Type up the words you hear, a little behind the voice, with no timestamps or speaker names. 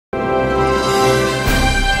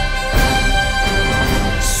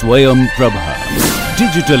Swayam Prabha.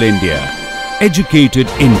 Digital India. Educated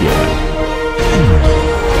India.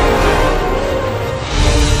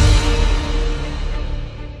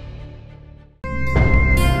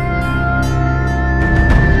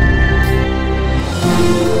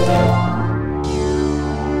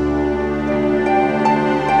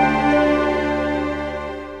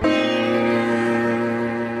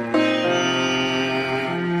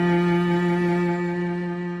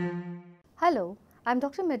 Hello, I am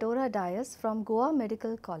Dr. Medora Dias from Goa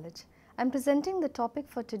Medical College. I am presenting the topic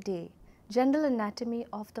for today, General Anatomy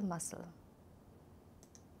of the Muscle.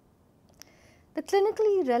 The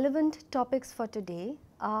clinically relevant topics for today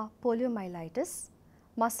are poliomyelitis,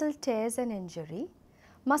 muscle tears and injury,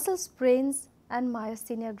 muscle sprains and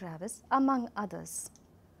myasthenia gravis, among others.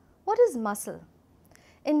 What is muscle?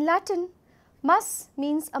 In Latin, mus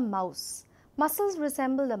means a mouse. Muscles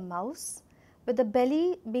resemble a mouse, with the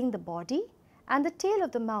belly being the body and the tail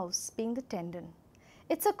of the mouse being the tendon.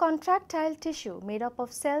 It's a contractile tissue made up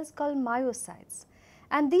of cells called myocytes,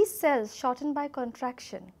 and these cells shorten by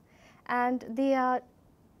contraction and they are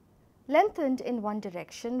lengthened in one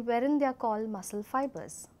direction, wherein they are called muscle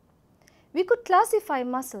fibers. We could classify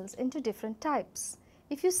muscles into different types.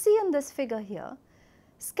 If you see in this figure here,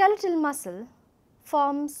 skeletal muscle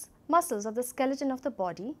forms muscles of the skeleton of the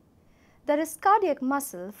body. There is cardiac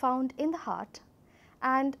muscle found in the heart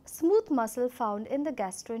and smooth muscle found in the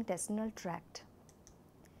gastrointestinal tract.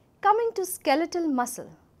 Coming to skeletal muscle.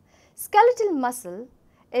 Skeletal muscle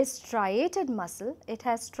is striated muscle. It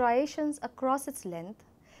has striations across its length.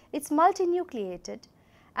 It's multinucleated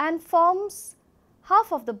and forms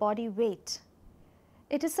half of the body weight.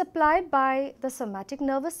 It is supplied by the somatic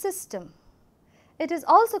nervous system. It is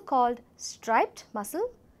also called striped muscle,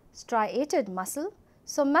 striated muscle,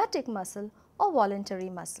 somatic muscle or voluntary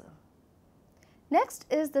muscle. Next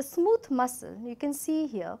is the smooth muscle, you can see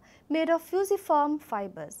here, made of fusiform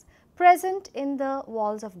fibers present in the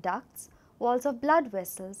walls of ducts, walls of blood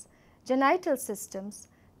vessels, genital systems,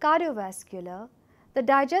 cardiovascular, the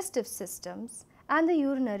digestive systems and the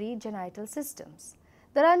urinary genital systems.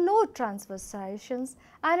 There are no transverse striations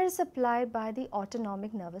and it is supplied by the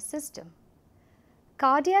autonomic nervous system.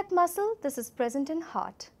 Cardiac muscle, this is present in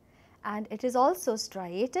heart, and it is also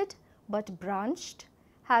striated but branched,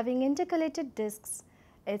 having intercalated discs.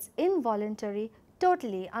 It's involuntary,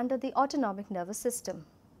 totally under the autonomic nervous system.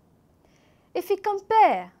 If we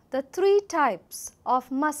compare the three types of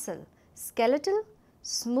muscle, skeletal,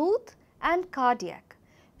 smooth and cardiac,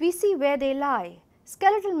 we see where they lie.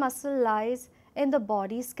 Skeletal muscle lies in the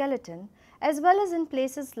body skeleton as well as in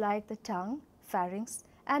places like the tongue, pharynx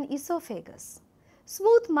and esophagus.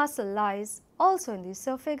 Smooth muscle lies also in the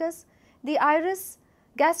esophagus, the iris,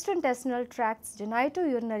 gastrointestinal tracts,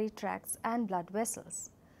 genitourinary tracts and blood vessels.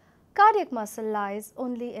 Cardiac muscle lies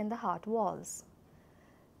only in the heart walls.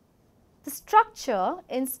 The structure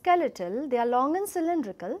in skeletal, they are long and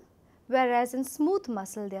cylindrical, whereas in smooth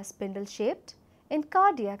muscle they are spindle shaped. In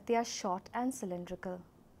cardiac they are short and cylindrical.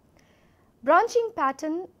 Branching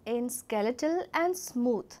pattern in skeletal and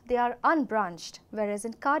smooth, they are unbranched, whereas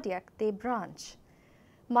in cardiac they branch.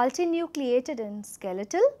 Multinucleated in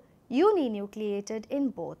skeletal, uninucleated in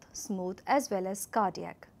both smooth as well as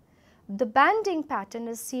cardiac. The banding pattern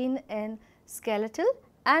is seen in skeletal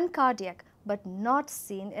and cardiac but not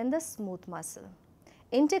seen in the smooth muscle.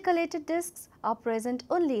 Intercalated discs are present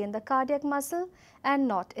only in the cardiac muscle and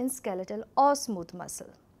not in skeletal or smooth muscle.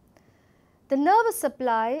 The nervous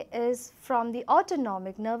supply is from the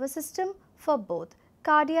autonomic nervous system for both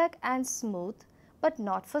cardiac and smooth but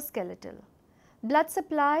not for skeletal. Blood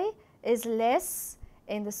supply is less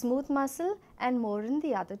in the smooth muscle and more in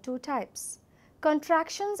the other two types.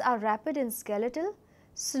 Contractions are rapid in skeletal,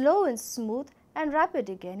 slow in smooth and rapid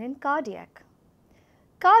again in cardiac.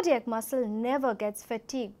 Cardiac muscle never gets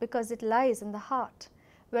fatigued because it lies in the heart,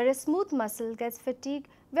 whereas smooth muscle gets fatigued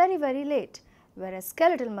very late, whereas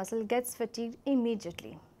skeletal muscle gets fatigued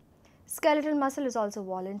immediately. Skeletal muscle is also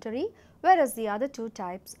voluntary, whereas the other two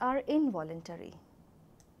types are involuntary.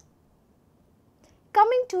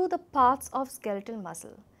 Coming to the parts of skeletal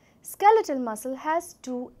muscle. Skeletal muscle has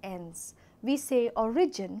two ends. We say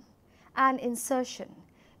origin and insertion.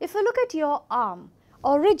 If you look at your arm,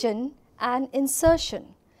 origin and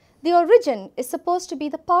insertion. The origin is supposed to be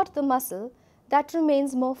the part of the muscle that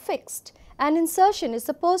remains more fixed, and insertion is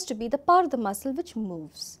supposed to be the part of the muscle which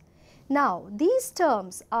moves. Now, these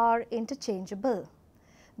terms are interchangeable.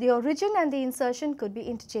 The origin and the insertion could be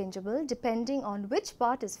interchangeable depending on which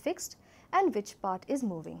part is fixed and which part is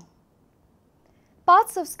moving.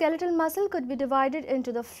 Parts of skeletal muscle could be divided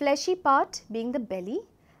into the fleshy part being the belly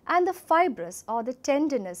and the fibrous or the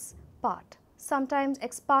tendinous part. sometimes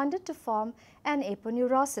expanded to form an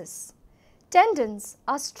aponeurosis. Tendons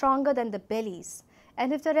are stronger than the bellies,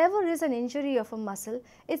 and if there ever is an injury of a muscle,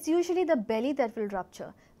 it's usually the belly that will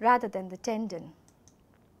rupture rather than the tendon.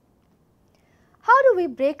 How do we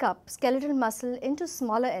break up skeletal muscle into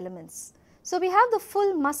smaller elements? So we have the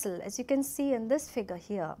full muscle, as you can see in this figure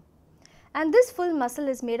here, and this full muscle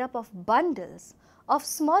is made up of bundles of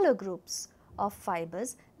smaller groups of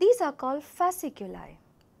fibers. These are called fasciculi.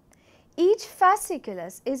 Each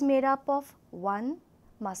fasciculus is made up of one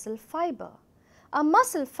muscle fiber. A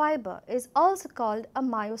muscle fiber is also called a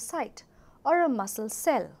myocyte or a muscle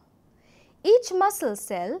cell. Each muscle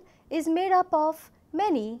cell is made up of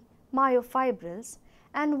many myofibrils,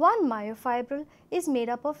 and one myofibril is made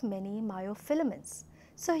up of many myofilaments.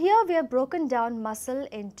 So here we have broken down muscle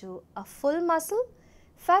into a full muscle,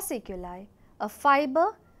 fasciculi, a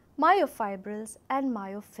fiber, myofibrils and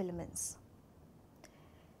myofilaments.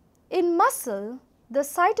 In muscle, the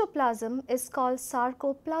cytoplasm is called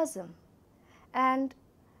sarcoplasm and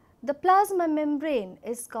the plasma membrane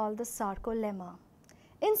is called the sarcolemma.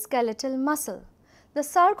 In skeletal muscle, the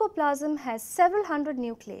sarcoplasm has several hundred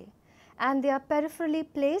nuclei and they are peripherally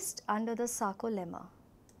placed under the sarcolemma.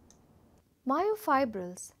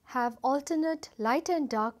 Myofibrils have alternate light and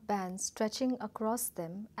dark bands stretching across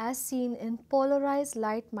them as seen in polarized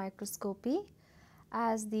light microscopy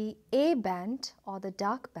as the A band or the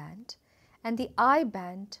dark band and the I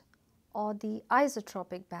band or the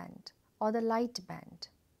isotropic band or the light band.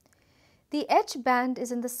 The H band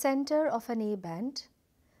is in the center of an A band.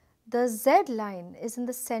 The Z line is in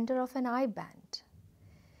the center of an I band.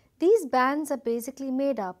 These bands are basically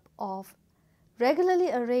made up of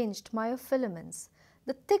regularly arranged myofilaments,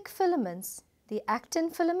 the thick filaments, the actin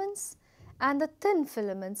filaments, and the thin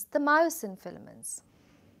filaments, the myosin filaments.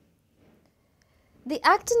 The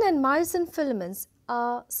actin and myosin filaments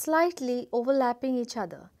are slightly overlapping each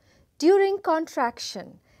other. During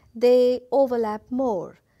contraction, they overlap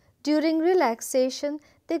more. During relaxation,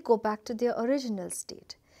 they go back to their original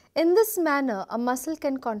state. In this manner, a muscle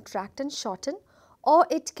can contract and shorten, or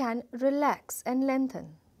it can relax and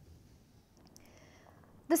lengthen.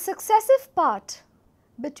 The successive part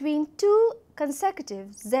between two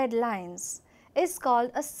consecutive Z lines is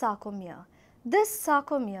called a sarcomere. This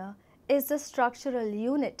sarcomere is the structural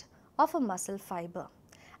unit of a muscle fiber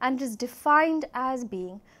and is defined as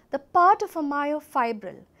being the part of a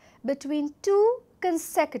myofibril between two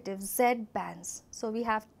consecutive Z bands. So we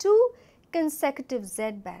have two consecutive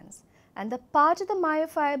Z bands and the part of the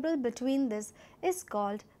myofibril between this is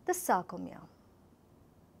called the sarcomere.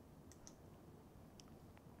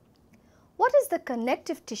 What is the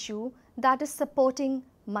connective tissue that is supporting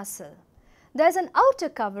muscle? There is an outer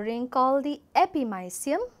covering called the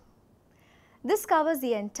epimysium. This covers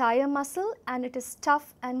the entire muscle and it is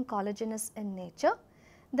tough and collagenous in nature.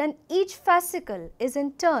 Then each fascicle is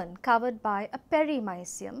in turn covered by a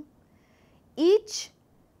perimysium. Each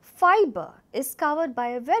fiber is covered by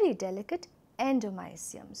a very delicate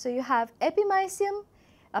endomysium. So you have epimysium,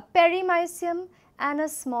 a perimysium and a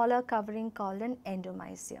smaller covering called an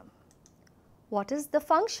endomysium. What is the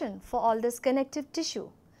function for all this connective tissue?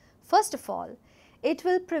 First of all, it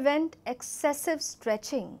will prevent excessive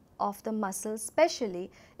stretching of the muscle, especially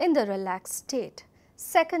in the relaxed state.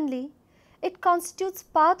 Secondly, it constitutes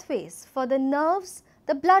pathways for the nerves,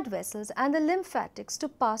 the blood vessels and the lymphatics to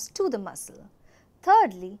pass to the muscle.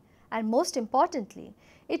 Thirdly, and most importantly,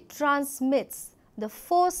 it transmits the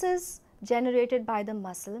forces generated by the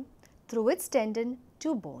muscle through its tendon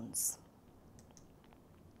to bones.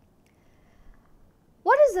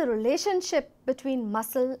 What is the relationship between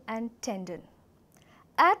muscle and tendon?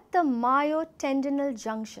 At the myotendinal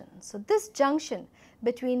junction, so this junction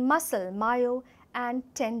between muscle, myo and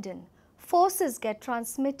tendon, forces get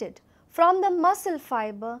transmitted from the muscle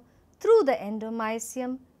fiber through the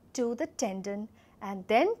endomysium to the tendon and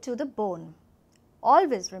then to the bone.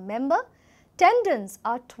 Always remember, tendons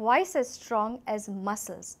are twice as strong as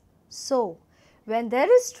muscles. So, when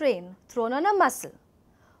there is strain thrown on a muscle,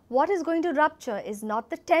 what is going to rupture is not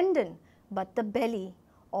the tendon but the belly,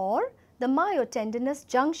 or the myotendinous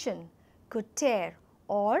junction could tear,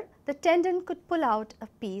 or the tendon could pull out a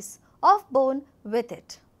piece of bone with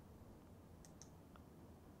it.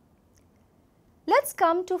 Let's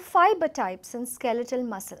come to fiber types in skeletal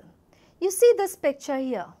muscle. You see this picture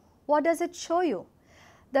here. What does it show you?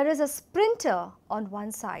 There is a sprinter on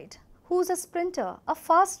one side. Who's a sprinter? A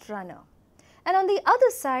fast runner. And on the other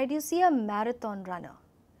side, you see a marathon runner.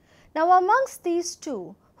 Now, amongst these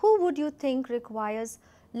two, who would you think requires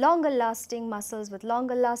longer lasting muscles with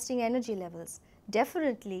longer lasting energy levels?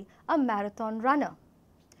 Definitely a marathon runner.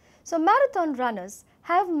 So, marathon runners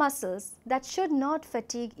have muscles that should not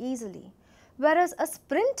fatigue easily, whereas a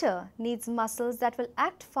sprinter needs muscles that will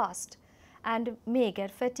act fast and may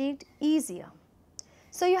get fatigued easier.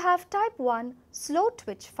 So you have type 1 slow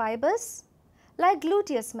twitch fibers like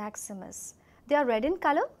gluteus maximus. They are red in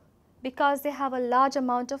color because they have a large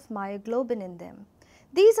amount of myoglobin in them.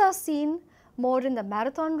 These are seen more in the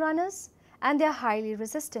marathon runners and they are highly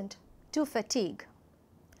resistant to fatigue.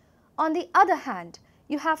 On the other hand,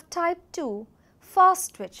 you have type 2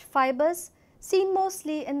 fast twitch fibers seen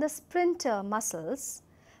mostly in the sprinter muscles.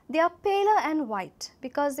 They are paler and white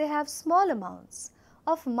because they have small amounts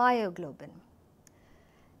of myoglobin.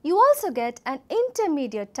 You also get an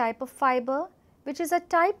intermediate type of fiber which is a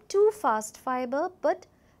type 2 fast fiber but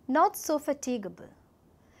not so fatigable.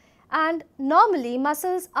 And normally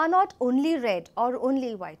muscles are not only red or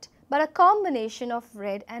only white but a combination of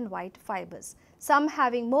red and white fibers, some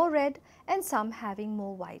having more red and some having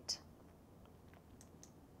more white.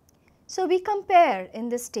 So we compare in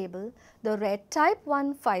this table the red type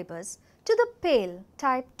 1 fibers to the pale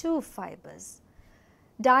type 2 fibers.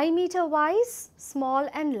 Diameter wise, small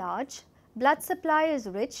and large, blood supply is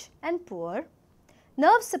rich and poor.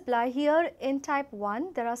 Nerve supply here in type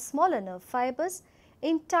 1 there are smaller nerve fibers.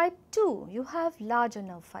 In type 2 you have larger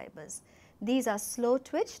nerve fibers. These are slow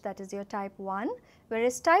twitch, that is your type 1,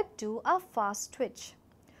 whereas type 2 are fast twitch.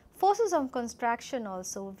 Forces of contraction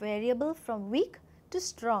also variable from weak to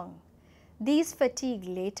strong. These fatigue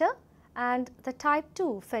later and the type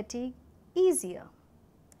 2 fatigue easier.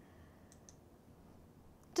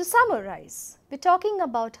 To summarize, we are talking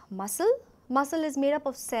about muscle. Muscle is made up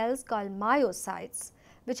of cells called myocytes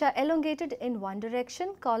which are elongated in one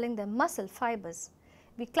direction, calling them muscle fibers.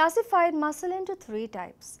 We classified muscle into three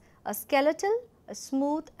types: a skeletal, a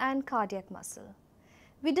smooth and cardiac muscle.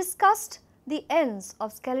 We discussed the ends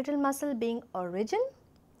of skeletal muscle being origin,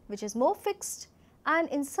 which is more fixed, and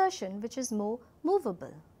insertion, which is more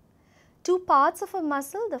movable. Two parts of a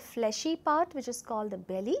muscle, the fleshy part which is called the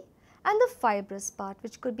belly and the fibrous part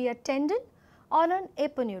which could be a tendon or an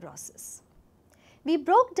aponeurosis. We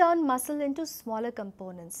broke down muscle into smaller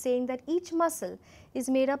components, saying that each muscle is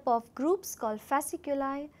made up of groups called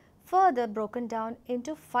fasciculi, further broken down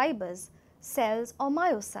into fibers, cells or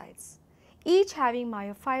myocytes, each having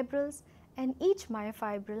myofibrils and each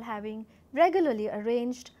myofibril having regularly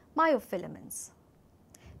arranged myofilaments.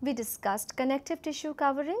 We discussed connective tissue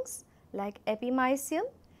coverings like epimysium,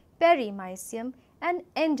 perimysium and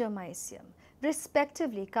endomysium,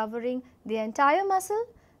 respectively covering the entire muscle,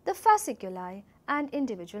 the fasciculi and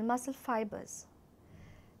individual muscle fibers.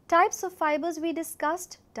 Types of fibers we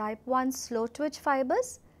discussed: type 1 slow twitch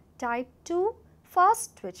fibers, type 2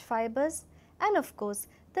 fast twitch fibers, and of course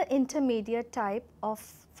the intermediate type of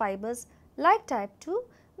fibers like type 2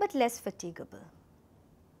 but less fatigable.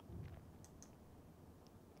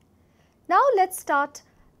 Now let us start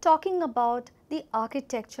talking about the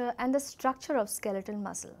architecture and the structure of skeletal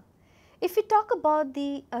muscle. If we talk about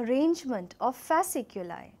the arrangement of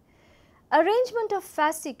fasciculi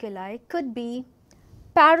could be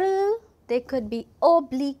parallel, they could be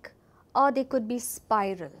oblique or they could be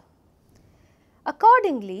spiral.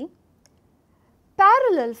 Accordingly,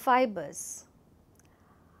 parallel fibers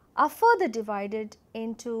are further divided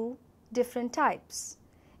into different types.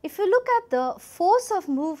 If you look at the force of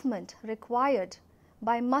movement required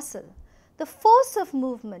by muscle, the force of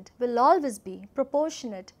movement will always be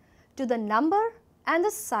proportionate to the number and the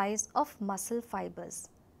size of muscle fibers.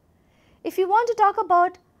 If you want to talk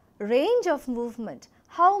about range of movement,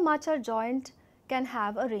 how much a joint can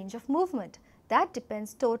have a range of movement, that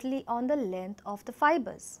depends totally on the length of the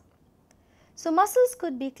fibers. So muscles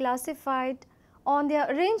could be classified on their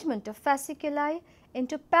arrangement of fasciculi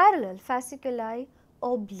into parallel fasciculi,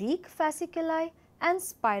 oblique fasciculi and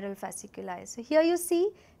spiral fasciculi. So here you see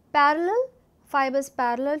parallel fibers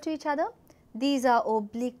parallel to each other. These are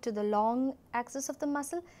oblique to the long axis of the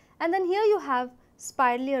muscle, and then here you have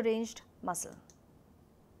spirally arranged muscle.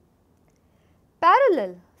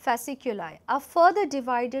 Parallel fasciculi are further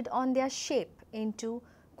divided on their shape into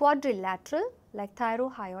quadrilateral like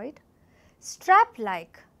thyrohyoid,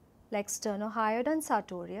 strap-like sternohyoid and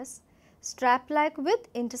sartorius, strap-like with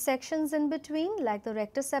intersections in between like the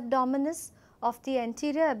rectus abdominis of the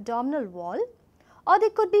anterior abdominal wall, or they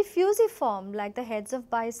could be fusiform like the heads of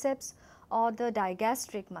biceps or the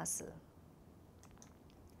digastric muscle.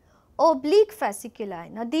 Oblique fasciculi,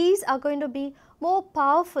 now these are going to be more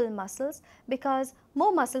powerful muscles because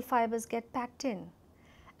more muscle fibers get packed in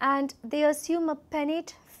and they assume a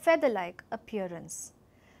pennate feather-like appearance.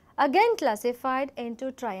 Again classified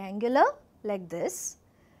into triangular like this,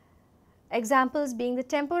 examples being the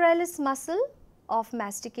temporalis muscle of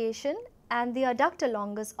mastication and the adductor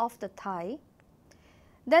longus of the thigh.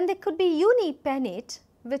 Then there could be unipennate,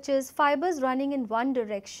 which is fibers running in one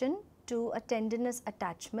direction to a tendinous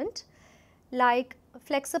attachment, like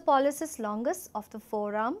flexor pollicis longus of the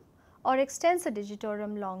forearm, or extensor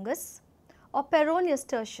digitorum longus, or peroneus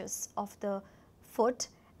tertius of the foot,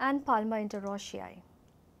 and palmar interossei.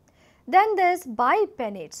 Then there is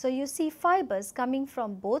bipennate. So, you see fibers coming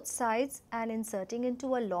from both sides and inserting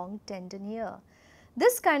into a long tendon here.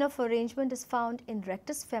 This kind of arrangement is found in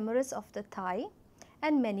rectus femoris of the thigh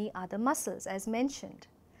and many other muscles as mentioned.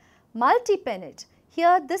 Multipennate,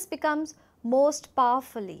 here this becomes most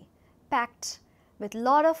powerfully packed with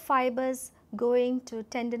lot of fibers going to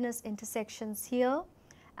tendinous intersections here,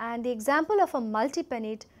 and the example of a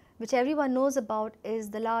multipennate which everyone knows about is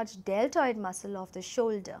the large deltoid muscle of the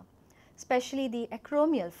shoulder, especially the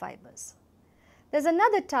acromial fibers. There is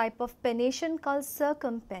another type of pennation called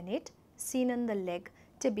circumpennate seen in the leg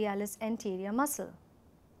tibialis anterior muscle.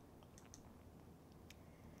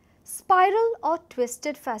 Spiral or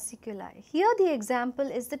twisted fasciculi, here the example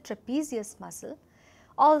is the trapezius muscle,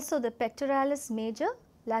 also the pectoralis major,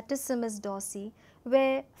 latissimus dorsi,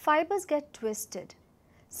 where fibers get twisted.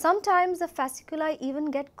 Sometimes the fasciculi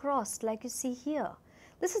even get crossed like you see here.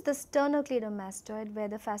 This is the sternocleidomastoid where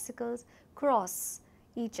the fascicles cross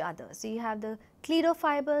each other. So, you have the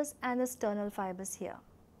cleidofibers and the sternal fibers here.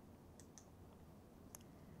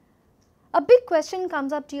 A big question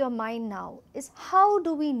comes up to your mind now is how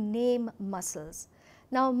do we name muscles?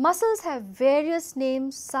 Now, muscles have various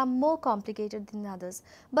names, some more complicated than others,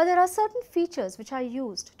 but there are certain features which are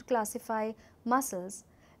used to classify muscles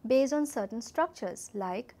based on certain structures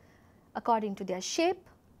like according to their shape,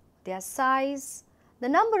 their size, the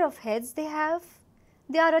number of heads they have,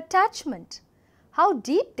 their attachment, how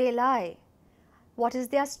deep they lie, what is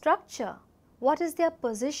their structure, what is their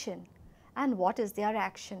position, and what is their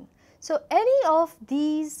action. So, any of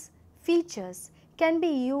these features can be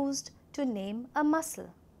used to name a muscle.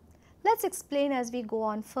 Let us explain as we go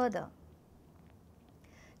on further.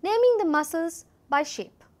 Naming the muscles by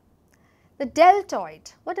shape. The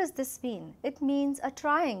deltoid, what does this mean? It means a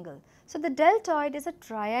triangle. So, the deltoid is a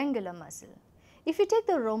triangular muscle. If you take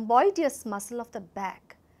the rhomboideus muscle of the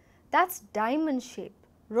back, that is diamond shaped.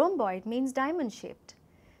 Rhomboid means diamond shaped.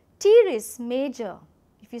 Teres major,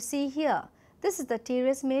 if you see here, this is the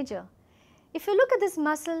teres major. If you look at this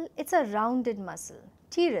muscle, it is a rounded muscle.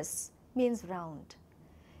 Teres means round.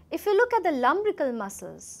 If you look at the lumbrical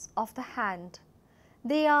muscles of the hand,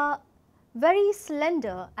 they are very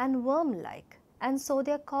slender and worm-like, and so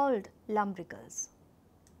they are called lumbricals.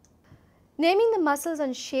 Naming the muscles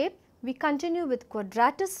and shape, we continue with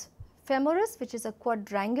quadratus femoris, which is a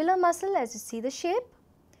quadrangular muscle as you see the shape.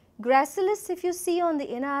 Gracilis, if you see on the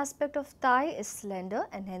inner aspect of thigh, is slender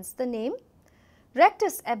and hence the name.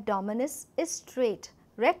 Rectus abdominis is straight.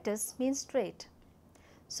 Rectus means straight.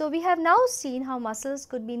 So, we have now seen how muscles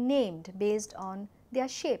could be named based on their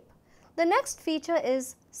shape. The next feature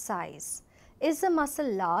is size. Is the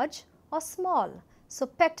muscle large or small? So,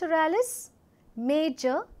 pectoralis,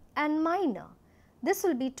 major and minor. This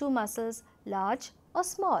will be two muscles, large or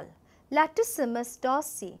small. Latissimus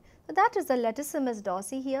dorsi. So, that is the latissimus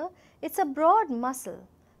dorsi here. It is a broad muscle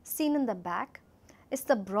seen in the back. It is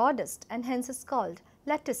the broadest and hence is called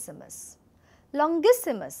latissimus.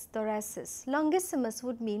 Longissimus thoracis. Longissimus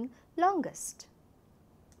would mean longest.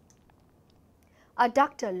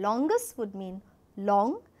 Adductor longus would mean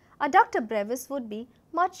long. Adductor brevis would be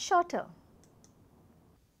much shorter.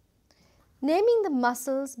 Naming the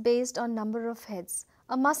muscles based on number of heads.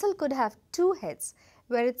 A muscle could have 2 heads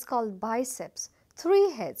where it is called biceps,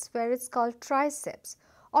 3 heads where it is called triceps,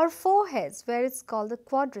 or 4 heads where it is called the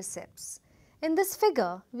quadriceps. In this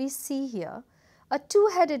figure, we see here a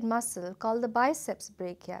 2-headed muscle called the biceps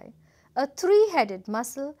brachii, a 3-headed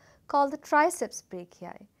muscle called the triceps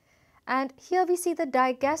brachii, and here we see the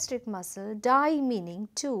digastric muscle, di meaning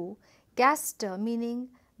 2, gaster meaning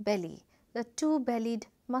belly, the 2-bellied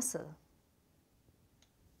muscle.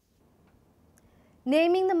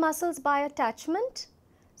 Naming the muscles by attachment.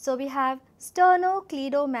 So, we have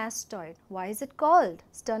sternocleidomastoid. Why is it called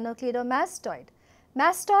sternocleidomastoid?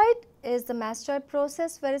 Mastoid is the mastoid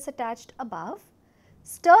process where it is attached above,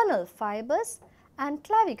 sternal fibers and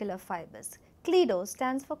clavicular fibers. Cleido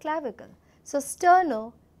stands for clavicle. So,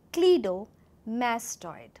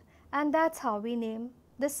 sternocleidomastoid, and that is how we name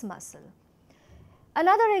this muscle.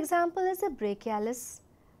 Another example is the brachialis,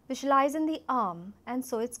 which lies in the arm, and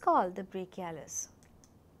so it is called the brachialis.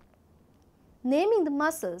 Naming the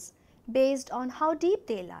muscles based on how deep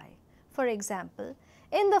they lie. For example,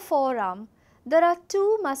 in the forearm, there are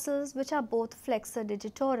 2 muscles which are both flexor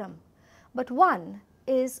digitorum, but one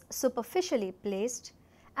is superficially placed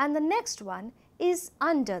and the next one is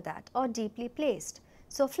under that or deeply placed.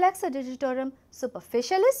 So, flexor digitorum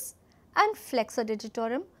superficialis and flexor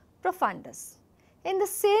digitorum profundus. In the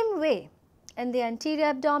same way, in the anterior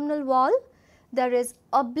abdominal wall, there is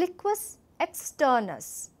obliquus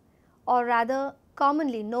externus, or rather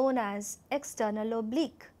commonly known as external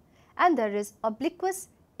oblique, and there is obliquus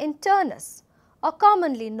internus, or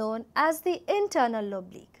commonly known as the internal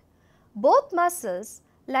oblique. Both muscles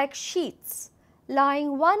like sheaths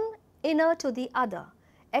lying one inner to the other.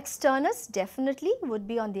 Externus definitely would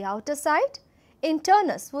be on the outer side,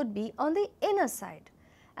 internus would be on the inner side.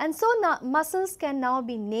 And so now muscles can now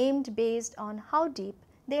be named based on how deep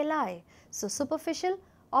they lie. So, superficial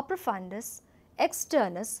or profundus,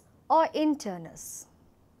 externus or internus.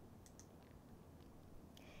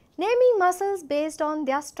 Naming muscles based on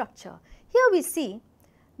their structure. Here we see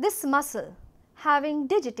this muscle having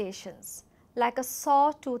digitations like a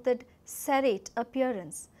saw-toothed serrate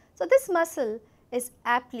appearance. So, this muscle is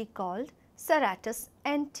aptly called serratus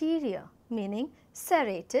anterior, meaning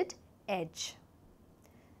serrated edge.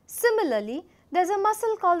 Similarly, there is a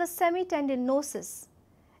muscle called the semitendinosus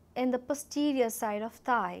in the posterior side of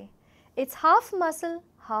thigh. It is half muscle,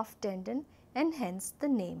 half tendon, and hence the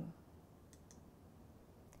name.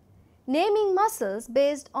 Naming muscles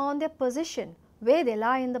based on their position, where they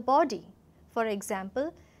lie in the body. For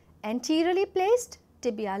example, anteriorly placed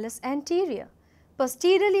tibialis anterior,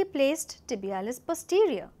 posteriorly placed tibialis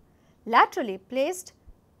posterior, laterally placed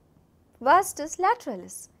vastus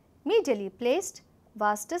lateralis, medially placed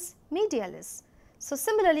vastus medialis. So,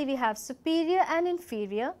 similarly we have superior and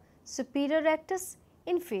inferior, superior rectus,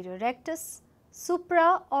 inferior rectus,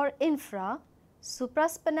 supra or infra,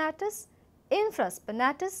 supraspinatus,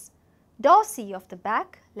 infraspinatus, dorsi of the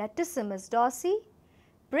back, latissimus dorsi,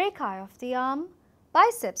 brachii of the arm,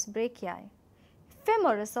 biceps brachii,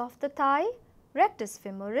 femoris of the thigh, rectus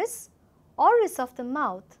femoris, oris of the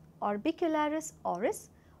mouth, orbicularis oris,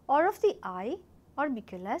 or of the eye,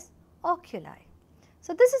 orbicularis oculi.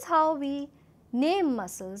 So, this is how we name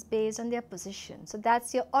muscles based on their position. So, that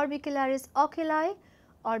is your orbicularis oculi,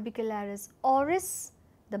 orbicularis oris,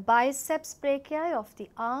 the biceps brachii of the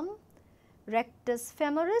arm, rectus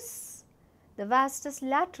femoris, the vastus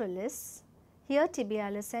lateralis, here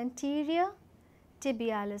tibialis anterior,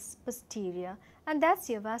 tibialis posterior, and that is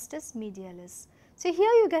your vastus medialis. So,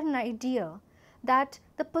 here you get an idea that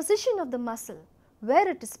the position of the muscle, where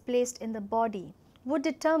it is placed in the body, would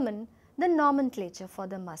determine the nomenclature for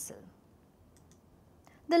the muscle.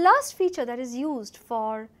 The last feature that is used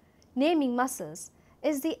for naming muscles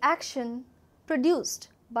is the action produced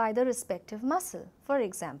by the respective muscle. For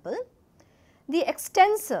example, the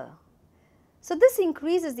extensor. So, this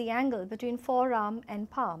increases the angle between forearm and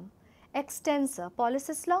palm, extensor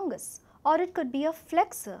pollicis longus, or it could be a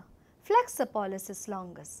flexor, flexor pollicis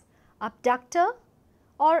longus, abductor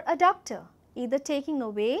or adductor, either taking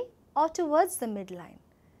away or towards the midline,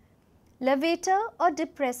 levator or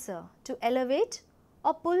depressor, to elevate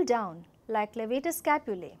or pull down like levator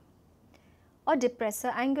scapulae, or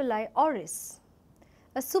depressor anguli oris,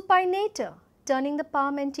 a supinator turning the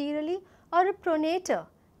palm anteriorly, or a pronator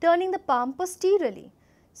turning the palm posteriorly.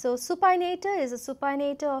 So, supinator is a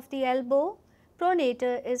supinator of the elbow,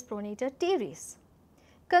 pronator is pronator teres.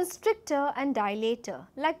 Constrictor and dilator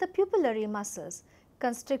like the pupillary muscles,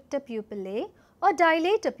 constrictor pupillae or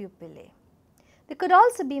dilator pupillae. There could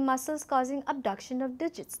also be muscles causing abduction of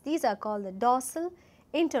digits. These are called the dorsal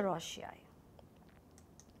interossei.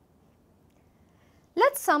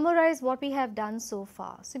 Let us summarize what we have done so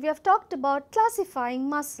far. So, we have talked about classifying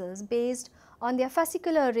muscles based on their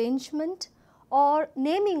fascicular arrangement or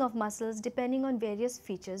naming of muscles depending on various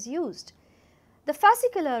features used. The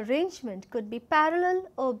fascicular arrangement could be parallel,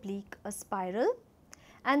 oblique or spiral,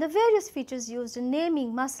 and the various features used in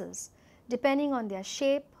naming muscles depending on their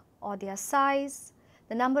shape or their size,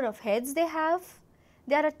 the number of heads they have,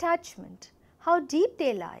 their attachment, how deep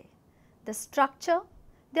they lie, the structure,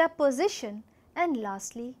 their position, and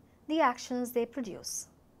lastly the actions they produce.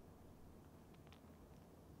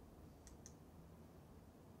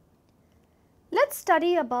 Let us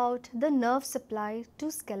study about the nerve supply to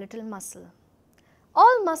skeletal muscle.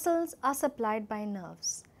 All muscles are supplied by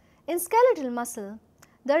nerves. In skeletal muscle,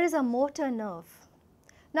 there is a motor nerve.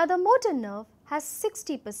 Now, the motor nerve has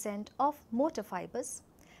 60% of motor fibers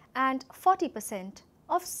and 40%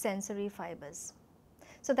 of sensory fibers.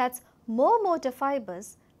 So, that is more motor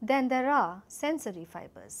fibers than there are sensory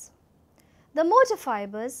fibers. The motor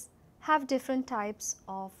fibers have different types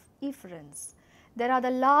of efferents. There are the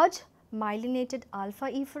large myelinated alpha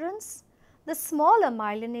efferents, the smaller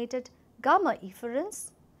myelinated gamma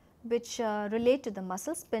efferents, which relate to the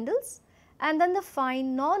muscle spindles, and then the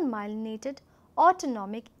fine non-myelinated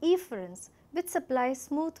autonomic efferents which supply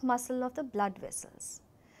smooth muscle of the blood vessels.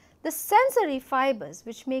 The sensory fibers,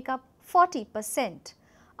 which make up 40%,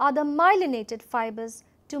 are the myelinated fibers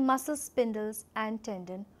to muscle spindles and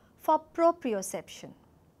tendon for proprioception.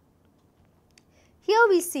 Here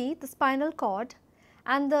we see the spinal cord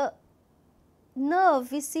and the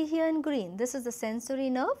nerve we see here in green. This is the sensory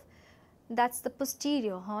nerve, that is the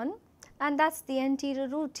posterior horn, and that is the anterior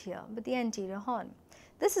root here with the anterior horn.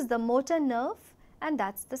 This is the motor nerve, and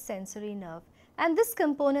that is the sensory nerve, and this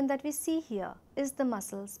component that we see here is the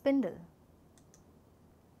muscle spindle.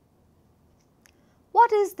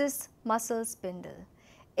 What is this muscle spindle?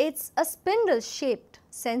 It is a spindle shaped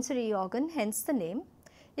sensory organ, hence the name.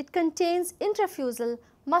 It contains intrafusal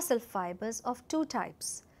muscle fibers of two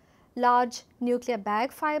types, large nuclear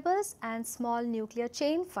bag fibers and small nuclear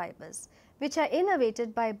chain fibers, which are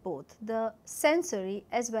innervated by both the sensory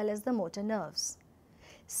as well as the motor nerves.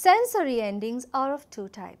 Sensory endings are of two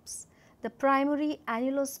types, the primary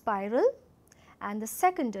annulospiral and the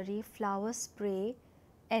secondary flower spray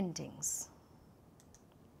endings.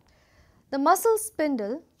 The muscle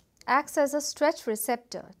spindle acts as a stretch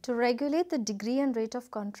receptor to regulate the degree and rate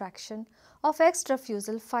of contraction of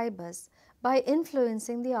extrafusal fibers by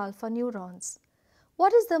influencing the alpha neurons.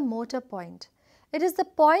 What is the motor point? It is the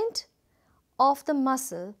point of the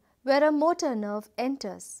muscle where a motor nerve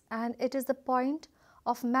enters, and it is the point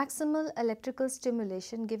of maximal electrical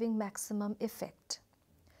stimulation giving maximum effect.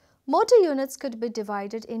 Motor units could be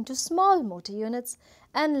divided into small motor units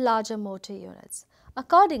and larger motor units.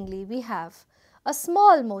 Accordingly, we have a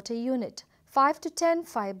small motor unit, 5 to 10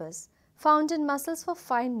 fibers, found in muscles for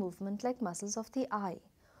fine movement like muscles of the eye,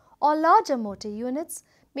 or larger motor units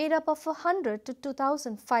made up of 100 to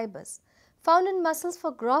 2000 fibers, found in muscles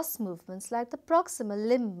for gross movements like the proximal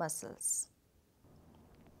limb muscles.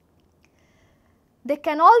 There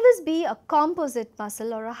can always be a composite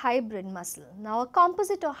muscle or a hybrid muscle. Now, a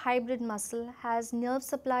composite or hybrid muscle has nerve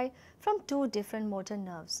supply from two different motor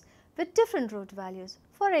nerves with different root values.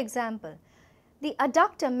 For example, the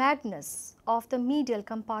adductor magnus of the medial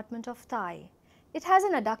compartment of thigh, it has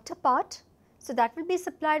an adductor part, so that will be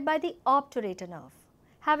supplied by the obturator nerve,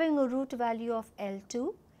 having a root value of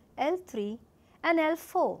L2, L3 and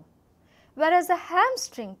L4, whereas the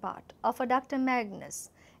hamstring part of adductor magnus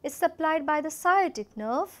is supplied by the sciatic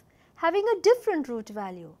nerve, having a different root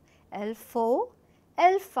value L4,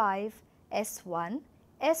 L5, S1,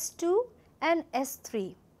 S2 and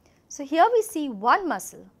S3. So, here we see one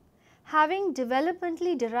muscle having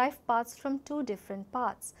developmentally derived parts from two different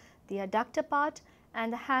parts, the adductor part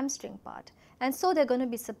and the hamstring part, and so they are going to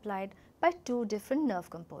be supplied by two different nerve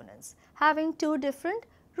components having two different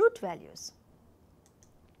root values.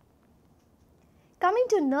 Coming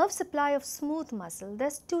to nerve supply of smooth muscle, there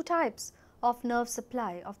is two types of nerve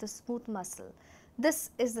supply of the smooth muscle.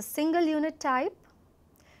 This is the single unit type,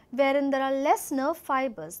 wherein there are less nerve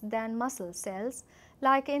fibers than muscle cells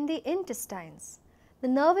like in the intestines. The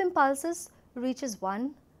nerve impulses reaches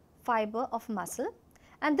one fiber of muscle,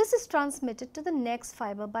 and this is transmitted to the next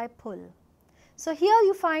fiber by pull. So, here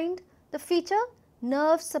you find the feature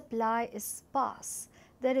nerve supply is sparse,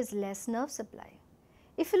 there is less nerve supply.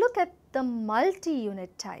 If you look at the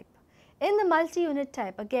multi-unit type, in the multi-unit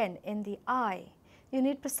type again in the eye, you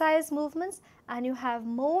need precise movements and you have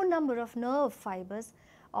more number of nerve fibers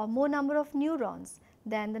or more number of neurons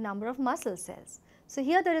than the number of muscle cells. So,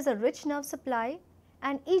 here there is a rich nerve supply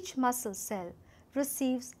and each muscle cell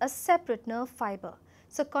receives a separate nerve fiber.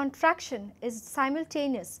 So, contraction is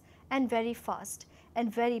simultaneous and very fast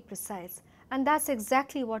and very precise, and that is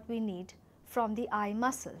exactly what we need from the eye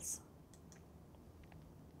muscles.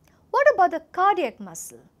 What about the cardiac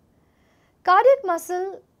muscle? Cardiac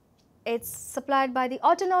muscle, it is supplied by the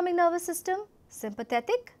autonomic nervous system,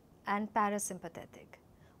 sympathetic and parasympathetic.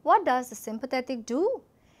 What does the sympathetic do?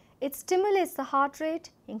 It stimulates the heart rate,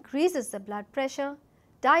 increases the blood pressure,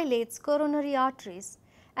 dilates coronary arteries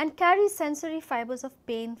and carries sensory fibers of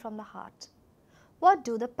pain from the heart. What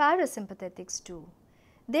do the parasympathetics do?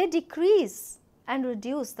 They decrease and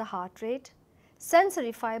reduce the heart rate.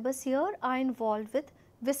 Sensory fibers here are involved with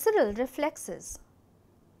visceral reflexes.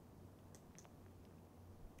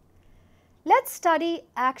 Let us study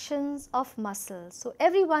actions of muscles. So,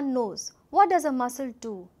 everyone knows what does a muscle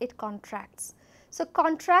do? It contracts. So,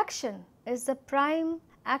 contraction is the prime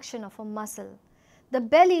action of a muscle. The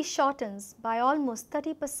belly shortens by almost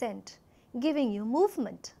 30%, giving you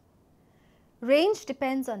movement. Range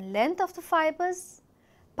depends on length of the fibers,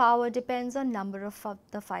 power depends on number of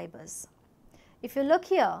the fibers. If you look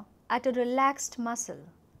here at a relaxed muscle,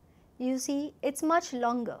 you see it is much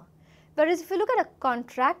longer Whereas if you look at a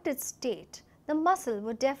contracted state, the muscle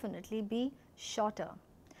would definitely be shorter.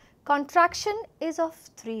 Contraction is of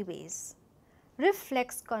three ways.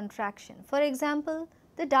 Reflex contraction, for example,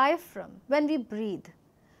 the diaphragm when we breathe.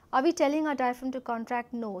 Are we telling our diaphragm to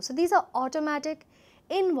contract? No. So, these are automatic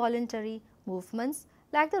involuntary movements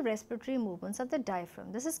like the respiratory movements of the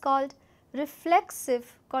diaphragm. This is called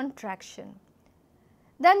reflexive contraction.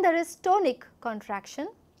 Then there is tonic contraction,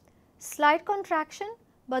 slight contraction,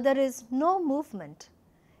 but there is no movement.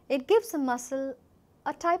 It gives the muscle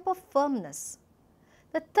a type of firmness.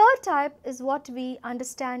 The third type is what we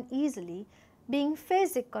understand easily, being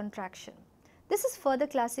phasic contraction. This is further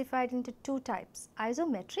classified into two types,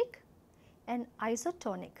 isometric and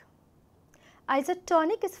isotonic.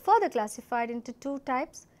 Isotonic is further classified into two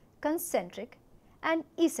types, concentric and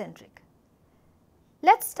eccentric.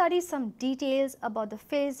 Let's study some details about the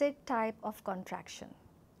phasic type of contraction.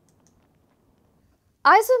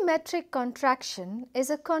 Isometric contraction is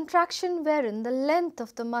a contraction wherein the length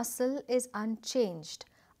of the muscle is unchanged.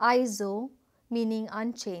 Iso meaning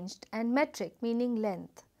unchanged and metric meaning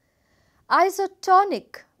length.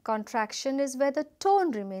 Isotonic contraction is where the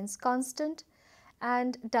tone remains constant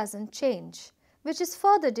and doesn't change, which is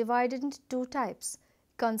further divided into two types,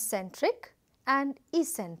 concentric and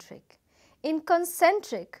eccentric. In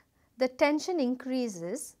concentric, the tension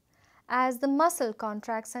increases as the muscle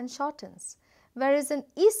contracts and shortens, whereas in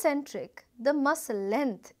eccentric, the muscle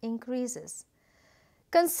length increases.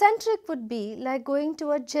 Concentric would be like going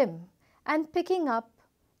to a gym and picking up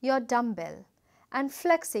your dumbbell and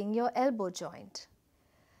flexing your elbow joint.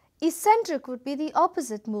 Eccentric would be the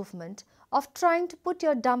opposite movement of trying to put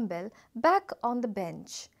your dumbbell back on the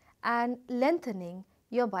bench and lengthening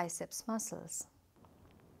your biceps muscles.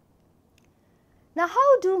 Now,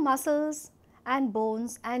 how do muscles and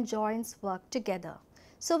bones and joints work together?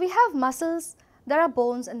 So, we have muscles, there are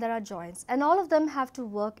bones and there are joints, and all of them have to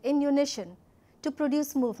work in unison to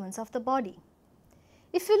produce movements of the body.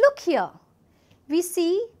 If you look here, we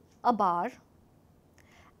see a bar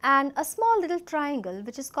and a small little triangle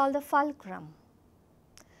which is called the fulcrum.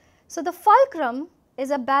 So, the fulcrum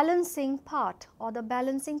is a balancing part or the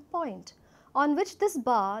balancing point on which this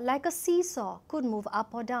bar, like a seesaw, could move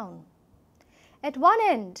up or down. At one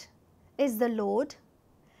end is the load,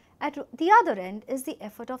 at the other end is the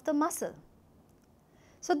effort of the muscle.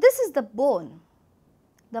 So, this is the bone,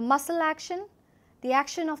 the muscle action, the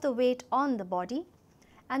action of the weight on the body,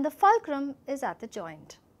 and the fulcrum is at the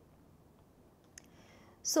joint.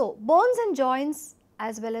 So, bones and joints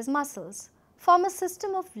as well as muscles form a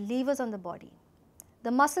system of levers on the body.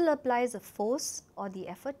 The muscle applies a force or the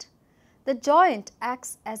effort, the joint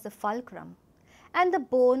acts as the fulcrum, and the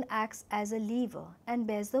bone acts as a lever and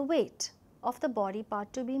bears the weight of the body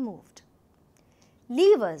part to be moved.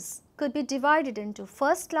 Levers could be divided into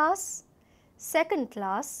first class, second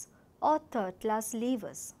class or third class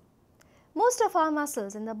levers. Most of our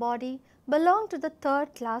muscles in the body belong to the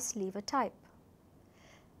third class lever type.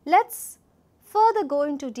 Let's further go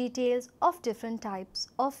into details of different types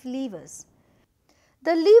of levers.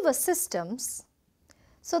 The lever systems.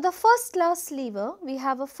 So, the first class lever, we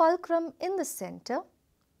have a fulcrum in the center,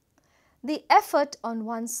 the effort on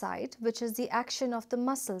one side, which is the action of the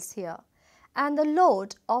muscles here, and the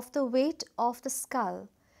load of the weight of the skull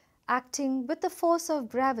acting with the force of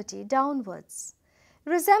gravity downwards,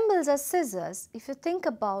 resembles a scissors if you think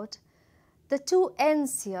about the two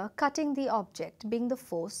ends here cutting the object being the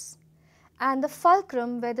force and the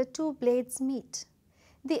fulcrum where the two blades meet.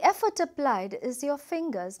 The effort applied is your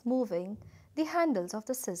fingers moving the handles of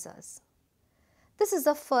the scissors. This is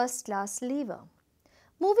a first class lever.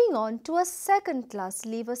 Moving on to a second class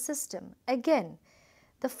lever system. Again,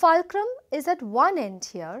 the fulcrum is at one end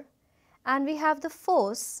here and we have the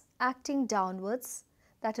force acting downwards,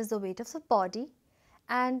 that is the weight of the body,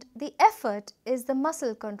 and the effort is the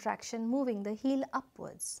muscle contraction moving the heel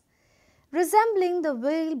upwards. Resembling the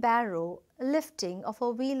wheelbarrow lifting of a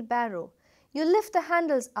wheelbarrow, you lift the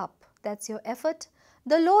handles up, that's your effort,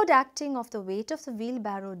 the load acting of the weight of the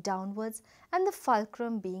wheelbarrow downwards and the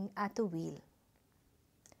fulcrum being at the wheel.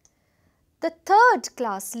 The third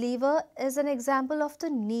class lever is an example of the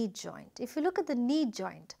knee joint. If you look at the knee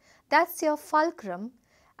joint, that's your fulcrum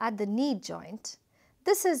at the knee joint.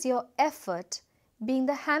 This is your effort being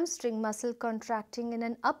the hamstring muscle contracting in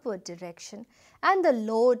an upward direction and the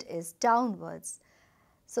load is downwards.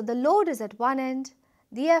 So, the load is at one end,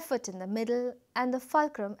 the effort in the middle and the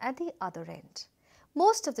fulcrum at the other end.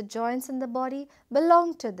 Most of the joints in the body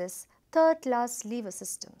belong to this third class lever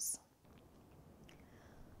systems.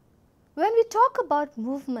 When we talk about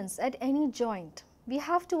movements at any joint, we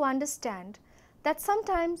have to understand that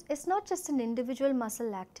sometimes it's not just an individual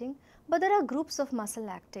muscle acting, but there are groups of muscle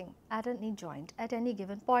acting at any joint at any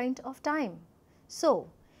given point of time. So,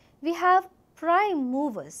 we have prime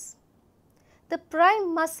movers. The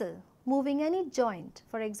prime muscle moving any joint,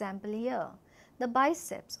 for example here, the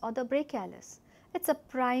biceps or the brachialis, it's a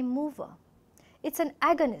prime mover. It's an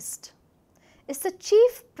agonist. It's the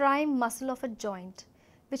chief prime muscle of a joint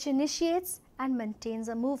which initiates and maintains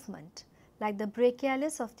a movement, like the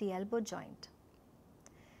brachialis of the elbow joint.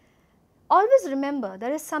 Always remember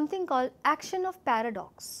there is something called action of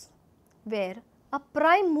paradox, where a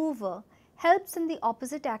prime mover helps in the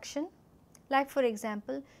opposite action, like for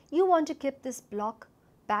example, you want to keep this block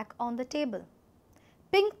back on the table.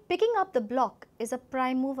 Picking up the block is a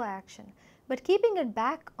prime mover action, but keeping it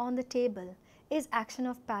back on the table is action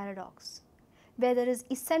of paradox, where there is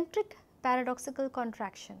eccentric paradoxical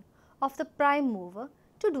contraction of the prime mover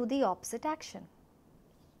to do the opposite action.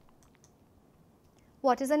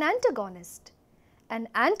 What is an antagonist? An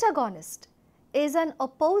antagonist is an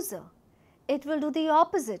opposer. It will do the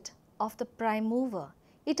opposite of the prime mover.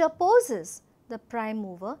 It opposes the prime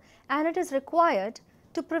mover and it is required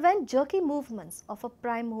to prevent jerky movements of a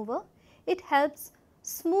prime mover. It helps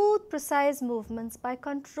smooth, precise movements by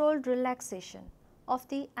controlled relaxation of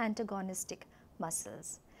the antagonistic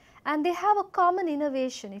muscles. And they have a common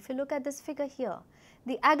innervation. If you look at this figure here,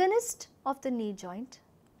 the agonist of the knee joint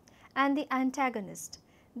and the antagonist,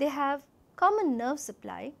 they have common nerve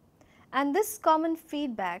supply, and this common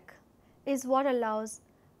feedback is what allows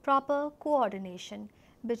proper coordination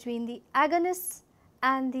between the agonists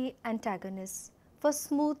and the antagonists for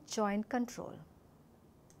smooth joint control.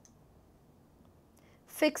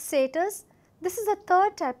 Fixators, this is a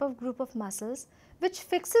third type of group of muscles which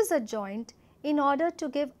fixes a joint in order to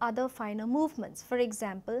give other finer movements. For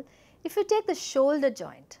example, if you take the shoulder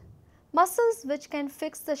joint, muscles which can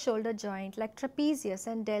fix the shoulder joint like trapezius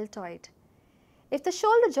and deltoid. If the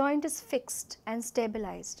shoulder joint is fixed and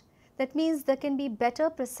stabilized, that means there can be better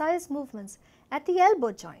precise movements at the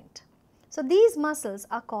elbow joint. So, these muscles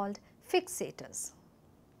are called fixators.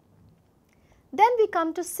 Then we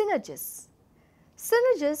come to synergists.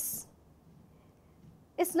 Synergists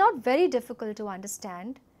is not very difficult to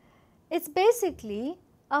understand. It's basically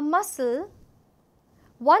a muscle,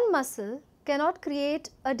 one muscle cannot create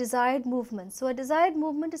a desired movement. So, a desired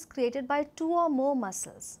movement is created by two or more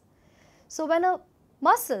muscles. So, when a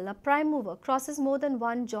muscle, a prime mover, crosses more than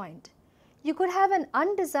one joint, you could have an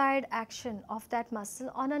undesired action of that muscle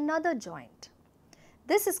on another joint.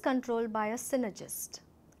 This is controlled by a synergist.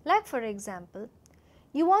 Like for example,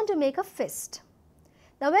 you want to make a fist.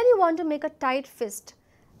 Now, when you want to make a tight fist,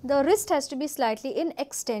 the wrist has to be slightly in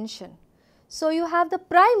extension. So, you have the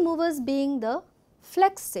prime movers being the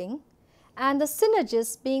flexing and the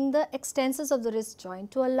synergists being the extensors of the wrist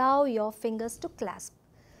joint to allow your fingers to clasp.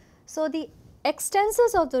 So, the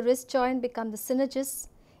extensors of the wrist joint become the synergists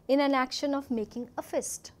in an action of making a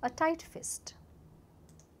fist, a tight fist.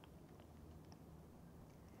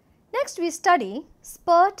 Next, we study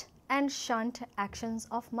spurt and shunt actions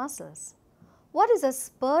of muscles. What is a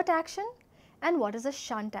spurt action and what is a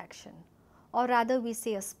shunt action? Or rather, we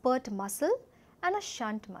say a spurt muscle and a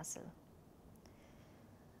shunt muscle.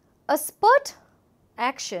 A spurt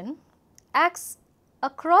action acts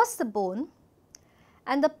across the bone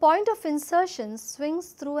and the point of insertion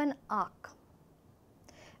swings through an arc,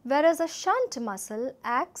 whereas a shunt muscle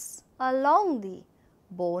acts along the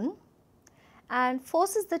bone and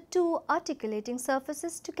forces the two articulating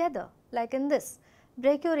surfaces together, like in this.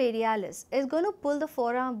 Brachioradialis is going to pull the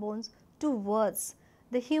forearm bones towards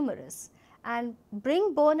the humerus and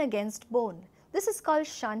bring bone against bone. This is called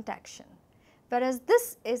shunt action, whereas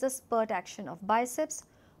this is a spurt action of biceps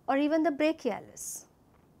or even the brachialis.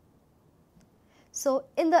 So,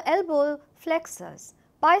 in the elbow flexors,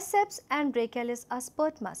 biceps and brachialis are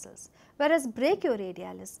spurt muscles, whereas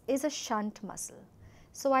brachioradialis is a shunt muscle.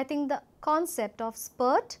 So, I think the concept of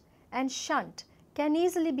spurt and shunt can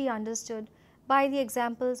easily be understood by the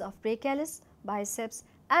examples of brachialis, biceps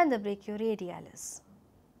and the brachioradialis.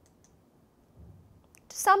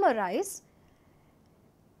 To summarize,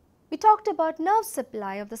 we talked about nerve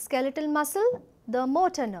supply of the skeletal muscle, the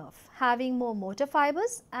motor nerve having more motor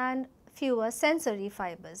fibers and fewer sensory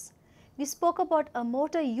fibers. We spoke about a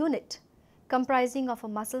motor unit comprising of a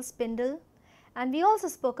muscle spindle, and we also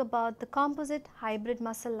spoke about the composite hybrid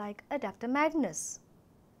muscle like adductor magnus.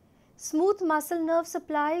 Smooth muscle nerve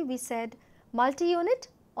supply, we said multi-unit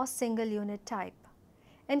or single unit type.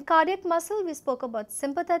 In cardiac muscle, we spoke about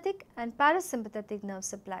sympathetic and parasympathetic nerve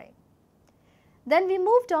supply. Then we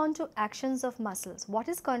moved on to actions of muscles. What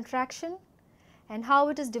is contraction and how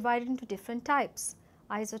it is divided into different types: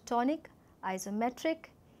 isotonic, isometric,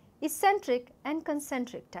 eccentric and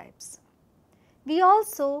concentric types. We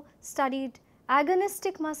also studied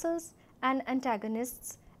agonistic muscles and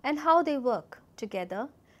antagonists and how they work together,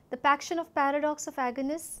 the Packsianov paradox of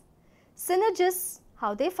agonists, synergists,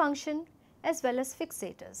 how they function, as well as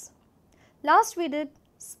fixators. Last we did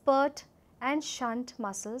spurt and shunt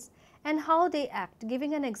muscles and how they act,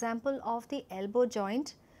 giving an example of the elbow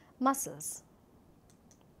joint muscles.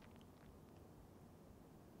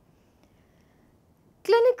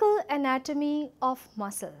 Clinical anatomy of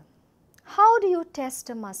muscle. How do you test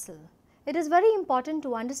a muscle? It is very important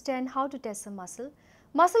to understand how to test a muscle.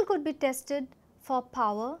 Muscle could be tested for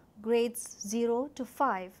power, grades 0 to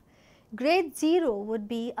 5. Grade 0 would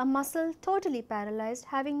be a muscle totally paralyzed,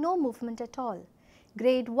 having no movement at all.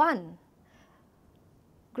 Grade 1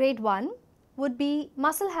 would be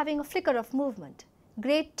muscle having a flicker of movement.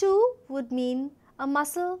 Grade 2 would mean a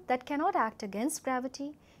muscle that cannot act against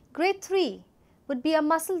gravity. Grade 3 would be a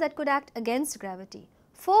muscle that could act against gravity.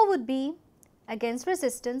 4 would be against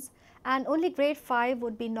resistance, and only grade 5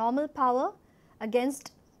 would be normal power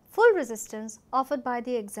against full resistance offered by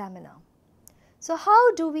the examiner. So,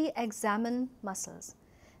 how do we examine muscles?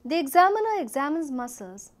 The examiner examines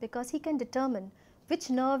muscles because he can determine which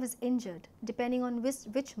nerve is injured depending on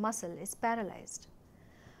which muscle is paralyzed.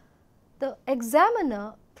 The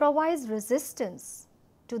examiner provides resistance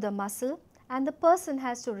to the muscle and the person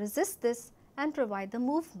has to resist this and provide the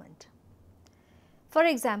movement. For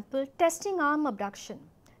example, testing arm abduction.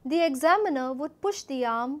 The examiner would push the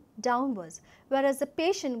arm downwards, whereas the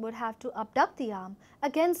patient would have to abduct the arm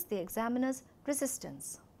against the examiner's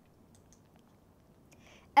resistance.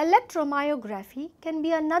 Electromyography can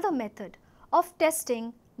be another method of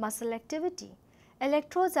testing muscle activity.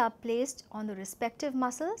 Electrodes are placed on the respective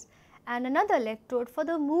muscles and another electrode for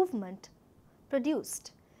the movement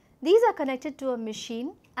produced. These are connected to a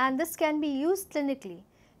machine and this can be used clinically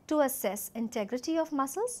to assess integrity of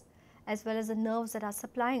muscles as well as the nerves that are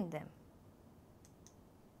supplying them.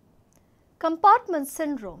 Compartment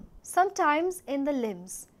syndrome. Sometimes in the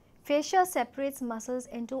limbs, fascia separates muscles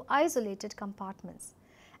into isolated compartments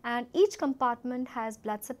and each compartment has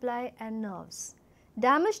blood supply and nerves.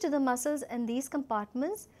 Damage to the muscles in these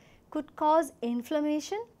compartments could cause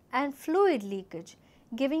inflammation and fluid leakage,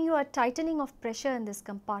 giving you a tightening of pressure in this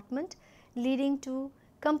compartment, leading to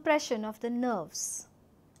compression of the nerves.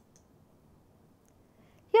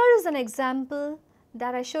 Here is an example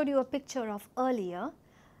that I showed you a picture of earlier,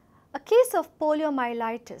 a case of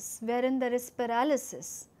poliomyelitis wherein there is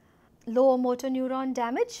paralysis, lower motor neuron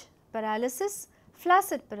damage, paralysis,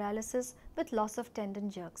 flaccid paralysis with loss of tendon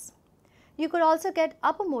jerks. You could also get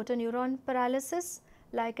upper motor neuron paralysis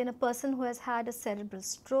like in a person who has had a cerebral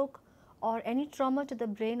stroke or any trauma to the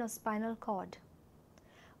brain or spinal cord.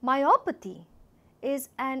 Myopathy is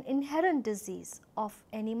an inherent disease of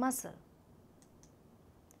any muscle.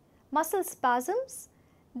 Muscle spasms,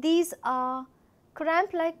 these are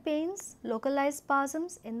cramp-like pains, localized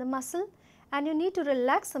spasms in the muscle, and you need to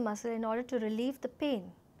relax the muscle in order to relieve the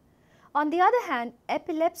pain. On the other hand,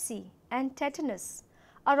 epilepsy and tetanus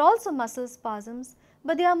are also muscle spasms,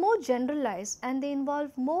 but they are more generalized and they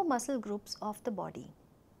involve more muscle groups of the body.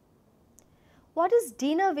 What is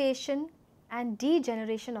denervation and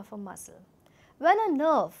degeneration of a muscle? When a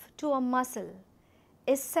nerve to a muscle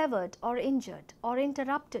is severed or injured or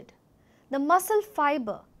interrupted, the muscle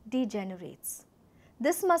fiber degenerates.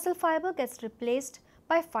 This muscle fiber gets replaced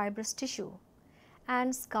by fibrous tissue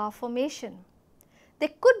and scar formation. There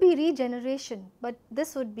could be regeneration, but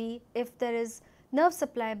this would be if there is nerve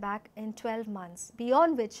supply back in 12 months,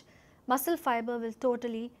 beyond which muscle fiber will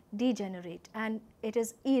totally degenerate and it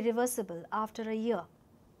is irreversible after a year.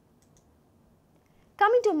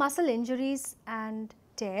 Coming to muscle injuries and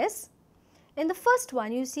tears, in the first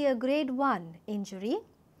one you see a grade 1 injury.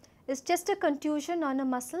 It's just a contusion on a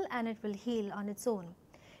muscle and it will heal on its own.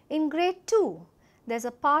 In grade 2, there's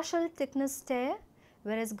a partial thickness tear,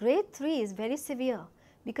 whereas grade 3 is very severe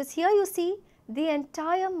because here you see the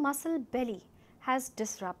entire muscle belly has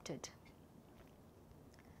disrupted.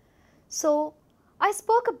 So, I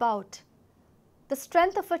spoke about the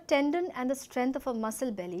strength of a tendon and the strength of a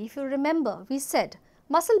muscle belly. If you remember, we said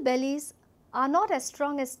muscle bellies are not as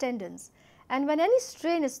strong as tendons, and when any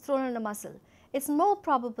strain is thrown on a muscle, it's more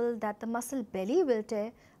probable that the muscle belly will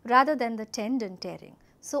tear rather than the tendon tearing.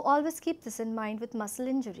 So, always keep this in mind with muscle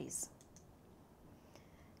injuries.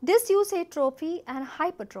 Disuse atrophy and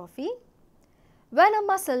hypertrophy. When a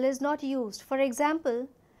muscle is not used, for example,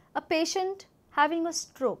 a patient having a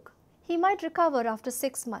stroke, he might recover after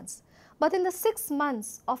 6 months, but in the 6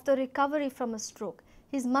 months of the recovery from a stroke,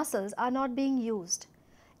 his muscles are not being used.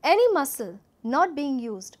 Any muscle not being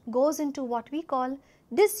used goes into what we call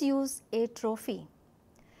disuse atrophy,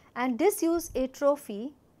 and disuse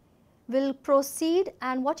atrophy will proceed,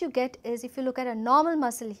 and what you get is, if you look at a normal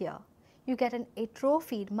muscle here, you get an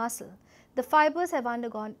atrophied muscle. The fibers have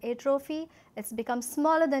undergone atrophy, it has become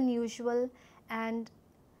smaller than usual, and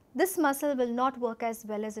this muscle will not work as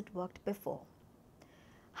well as it worked before.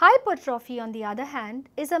 Hypertrophy, on the other hand,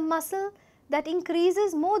 is a muscle that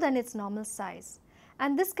increases more than its normal size,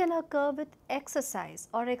 and this can occur with exercise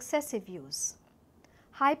or excessive use.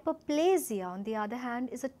 Hyperplasia, on the other hand,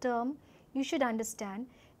 is a term you should understand.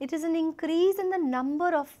 It is an increase in the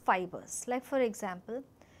number of fibers, like for example,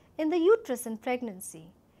 in the uterus in pregnancy.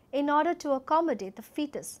 In order to accommodate the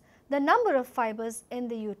fetus, the number of fibers in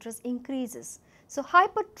the uterus increases. So,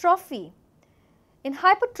 hypertrophy, in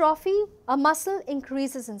hypertrophy a muscle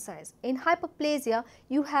increases in size. In hyperplasia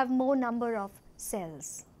you have more number of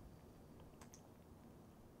cells.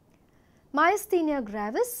 Myasthenia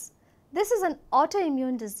gravis, this is an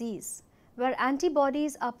autoimmune disease where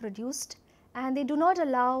antibodies are produced and they do not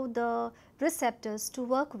allow the receptors to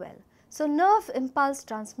work well. So, nerve impulse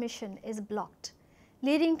transmission is blocked,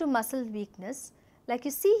 leading to muscle weakness. Like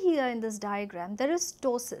you see here in this diagram, there is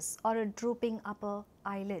ptosis or a drooping upper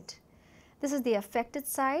eyelid. This is the affected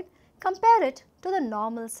side. Compare it to the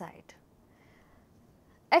normal side.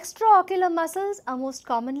 Extraocular muscles are most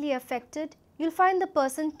commonly affected. You will find the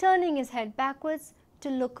person turning his head backwards to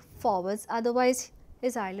look forwards, otherwise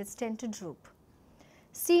his eyelids tend to droop.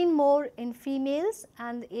 Seen more in females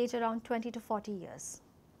and age around 20 to 40 years.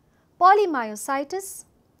 Polymyositis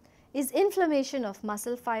is inflammation of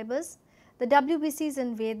muscle fibers. The WBCs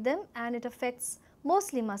invade them and it affects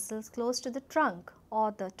mostly muscles close to the trunk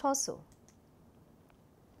or the torso.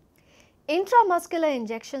 Intramuscular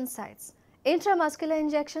injection sites. Intramuscular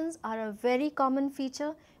injections are a very common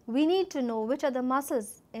feature. We need to know which other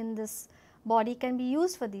muscles in this body can be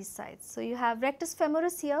used for these sites. So, you have rectus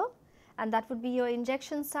femoris here, and that would be your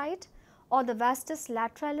injection site, or the vastus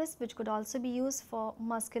lateralis, which could also be used for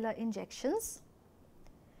muscular injections.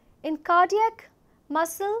 In cardiac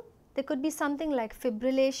muscle, there could be something like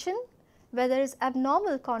fibrillation, where there is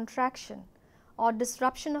abnormal contraction or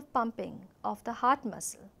disruption of pumping of the heart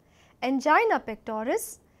muscle. Angina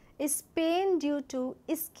pectoris is pain due to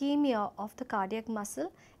ischemia of the cardiac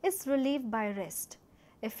muscle. It is relieved by rest.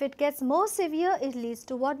 If it gets more severe, it leads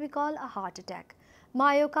to what we call a heart attack.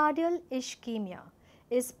 Myocardial ischemia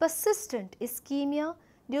is persistent ischemia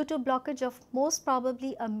due to blockage of most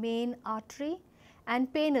probably a main artery,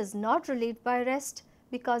 and pain is not relieved by rest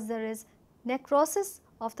because there is necrosis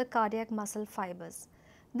of the cardiac muscle fibers.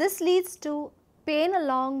 This leads to pain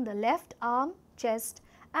along the left arm, chest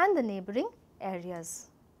and the neighboring areas.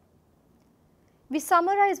 We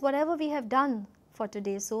summarize whatever we have done for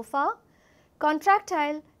today so far.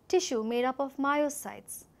 Contractile tissue made up of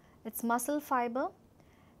myocytes, its muscle fiber.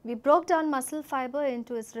 We broke down muscle fiber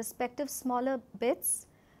into its respective smaller bits.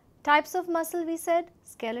 Types of muscle we said: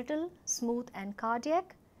 skeletal, smooth and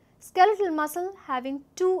cardiac. Skeletal muscle having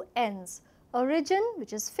two ends, origin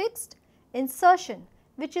which is fixed, insertion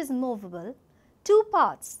which is movable, two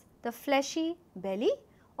parts, the fleshy belly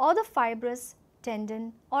or the fibrous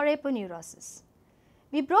tendon or aponeurosis.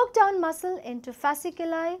 We broke down muscle into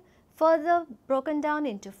fasciculi, further broken down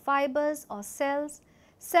into fibers or cells.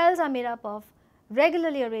 Cells are made up of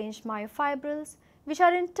regularly arranged myofibrils, which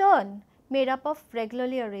are in turn made up of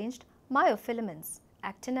regularly arranged myofilaments,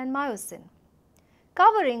 actin and myosin.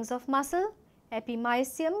 Coverings of muscle: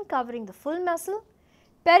 epimysium covering the full muscle,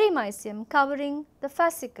 perimysium covering the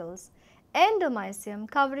fascicles, endomysium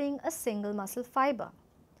covering a single muscle fiber.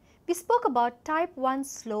 We spoke about type 1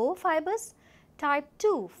 slow fibers, type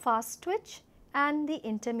 2 fast twitch and the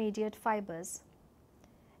intermediate fibers.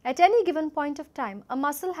 At any given point of time, a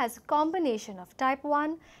muscle has a combination of type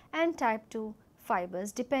 1 and type 2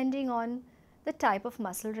 fibers depending on the type of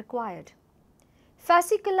muscle required.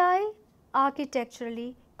 Fasciculi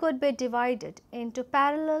architecturally could be divided into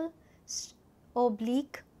parallel,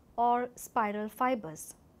 oblique or spiral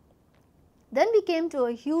fibers. Then we came to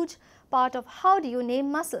a huge part of how do you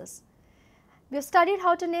name muscles. We have studied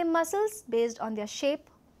how to name muscles based on their shape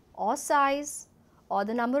or size or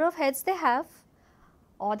the number of heads they have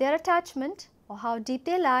or their attachment or how deep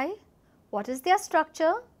they lie, what is their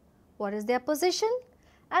structure, what is their position,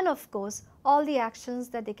 and of course all the actions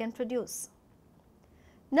that they can produce.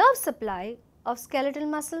 Nerve supply of skeletal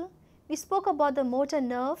muscle, we spoke about the motor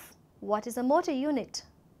nerve. What is a motor unit?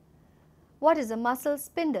 What is a muscle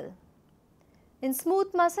spindle? In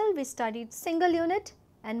smooth muscle, we studied single unit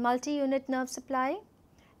and multi-unit nerve supply.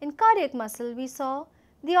 In cardiac muscle, we saw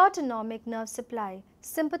the autonomic nerve supply,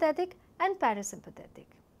 sympathetic and parasympathetic.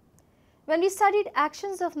 When we studied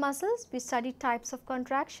actions of muscles, we studied types of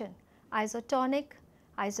contraction: isotonic,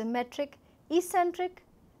 isometric, eccentric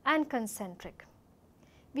and concentric.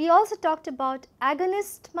 We also talked about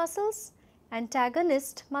agonist muscles,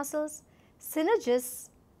 antagonist muscles, synergists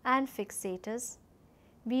and fixators.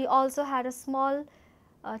 We also had a small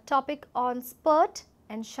topic on spurt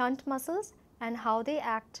and shunt muscles and how they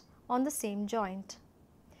act on the same joint.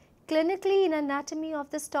 Clinically, in anatomy of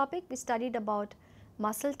this topic, we studied about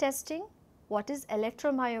muscle testing, what is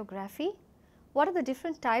electromyography, what are the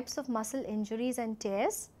different types of muscle injuries and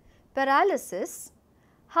tears, paralysis,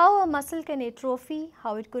 how a muscle can atrophy,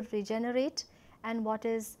 how it could regenerate and what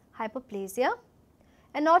is hyperplasia,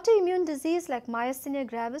 an autoimmune disease like myasthenia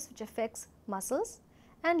gravis which affects muscles,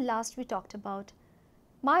 and last we talked about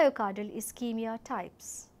myocardial ischemia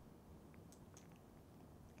types.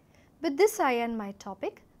 With this I end my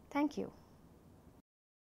topic. Thank you.